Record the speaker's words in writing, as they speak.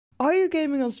Are you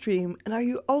gaming on stream, and are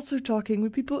you also talking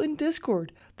with people in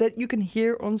Discord that you can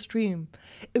hear on stream?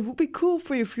 It would be cool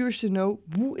for your viewers to know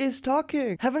who is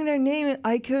talking, having their name and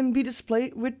icon be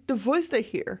displayed with the voice they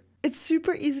hear. It's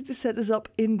super easy to set this up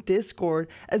in Discord,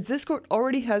 as Discord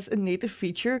already has a native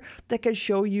feature that can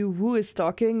show you who is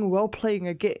talking while playing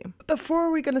a game.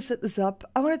 Before we're gonna set this up,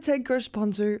 I want to thank our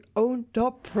sponsor,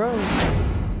 Own.pro.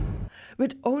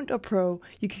 With Own.pro,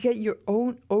 you can get your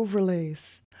own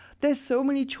overlays. There's so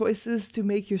many choices to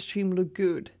make your stream look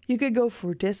good. You could go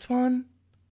for this one,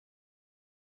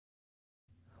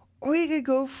 or you could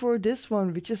go for this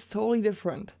one, which is totally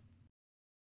different.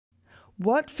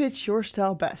 What fits your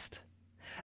style best?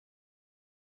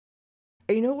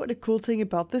 And you know what the cool thing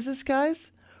about this is,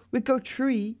 guys? With code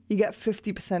 3, you get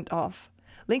 50% off.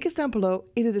 Link is down below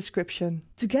in the description.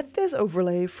 To get this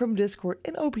overlay from Discord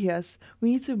in OBS,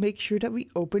 we need to make sure that we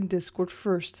open Discord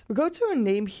first. We go to our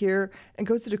name here and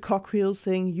go to the cogwheel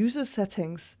saying user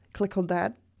settings. Click on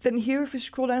that. Then here, if we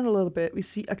scroll down a little bit, we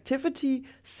see activity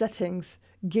settings,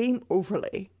 game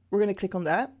overlay. We're going to click on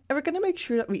that, and we're going to make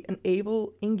sure that we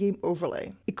enable in-game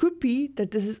overlay. It could be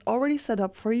that this is already set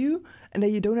up for you and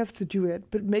that you don't have to do it,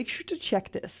 but make sure to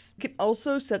check this. You can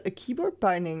also set a keyboard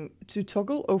binding to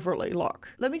toggle overlay lock.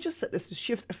 Let me just set this to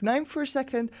Shift F9 for a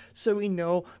second so we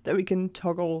know that we can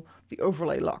toggle the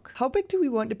overlay lock. How big do we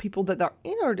want the people that are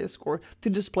in our Discord to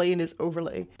display in this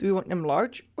overlay? Do we want them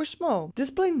large or small?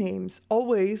 Display names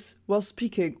always while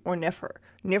speaking or never.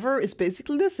 Never is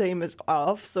basically the same as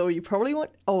off, so you probably want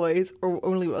always or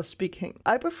only while speaking.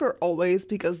 I prefer always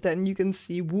because then you can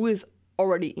see who is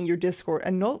already in your Discord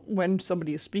and not when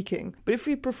somebody is speaking. But if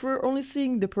you prefer only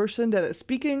seeing the person that is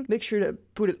speaking, make sure to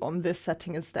put it on this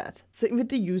setting instead. Same with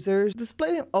the users,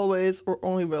 display them always or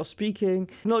only while speaking,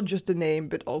 not just the name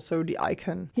but also the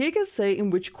icon. Here you can say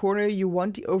in which corner you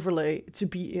want the overlay to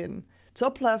be in.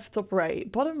 Top left, top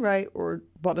right, or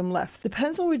bottom left.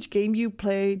 Depends on which game you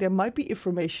play, there might be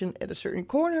information at a certain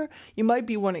corner, you might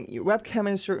be wanting your webcam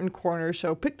in a certain corner,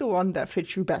 so pick the one that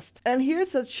fits you best. And here it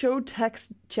says show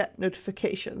text chat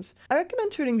notifications. I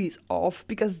recommend turning these off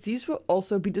because these will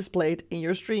also be displayed in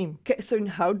your stream. Okay, so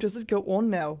how does it go on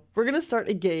now? We're gonna start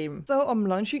a game. So I'm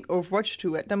launching Overwatch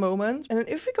 2 at the moment, and then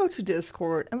if we go to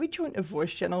Discord and we join a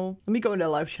voice channel, let me go in the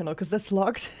live channel because that's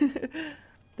locked.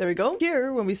 There we go.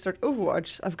 Here, when we start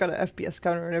Overwatch, I've got an FPS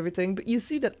counter and everything, but you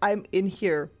see that I'm in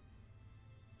here.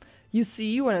 You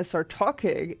see when I start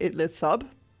talking, it lights up.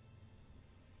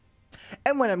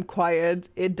 And when I'm quiet,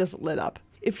 it doesn't lit up.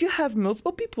 If you have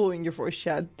multiple people in your voice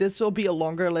chat, this will be a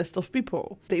longer list of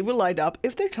people. They will light up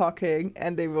if they're talking,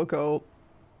 and they will go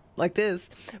like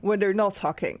this when they're not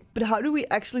talking. But how do we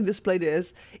actually display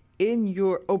this in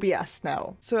your OBS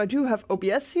now? So I do have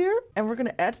OBS here, and we're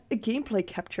gonna add a gameplay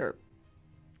capture.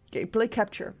 Gameplay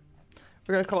capture.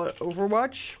 We're gonna call it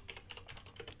Overwatch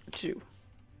 2.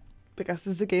 Because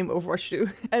this is a game Overwatch 2.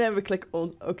 And then we click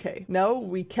on OK. Now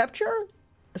we capture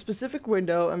a specific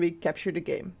window and we capture the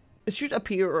game. It should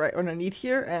appear right underneath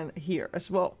here and here as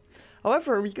well.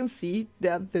 However, we can see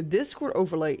that the Discord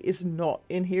overlay is not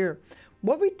in here.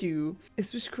 What we do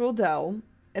is we scroll down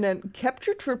and then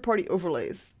capture third-party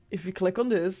overlays. If we click on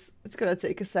this, it's gonna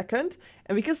take a second,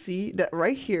 and we can see that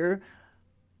right here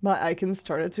my icon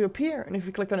started to appear. And if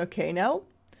we click on OK now,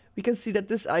 we can see that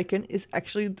this icon is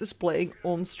actually displaying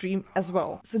on stream as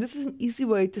well. So this is an easy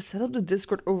way to set up the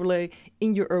Discord overlay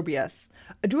in your OBS.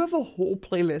 I do have a whole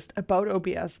playlist about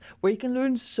OBS where you can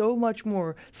learn so much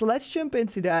more. So let's jump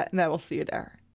into that and I will see you there.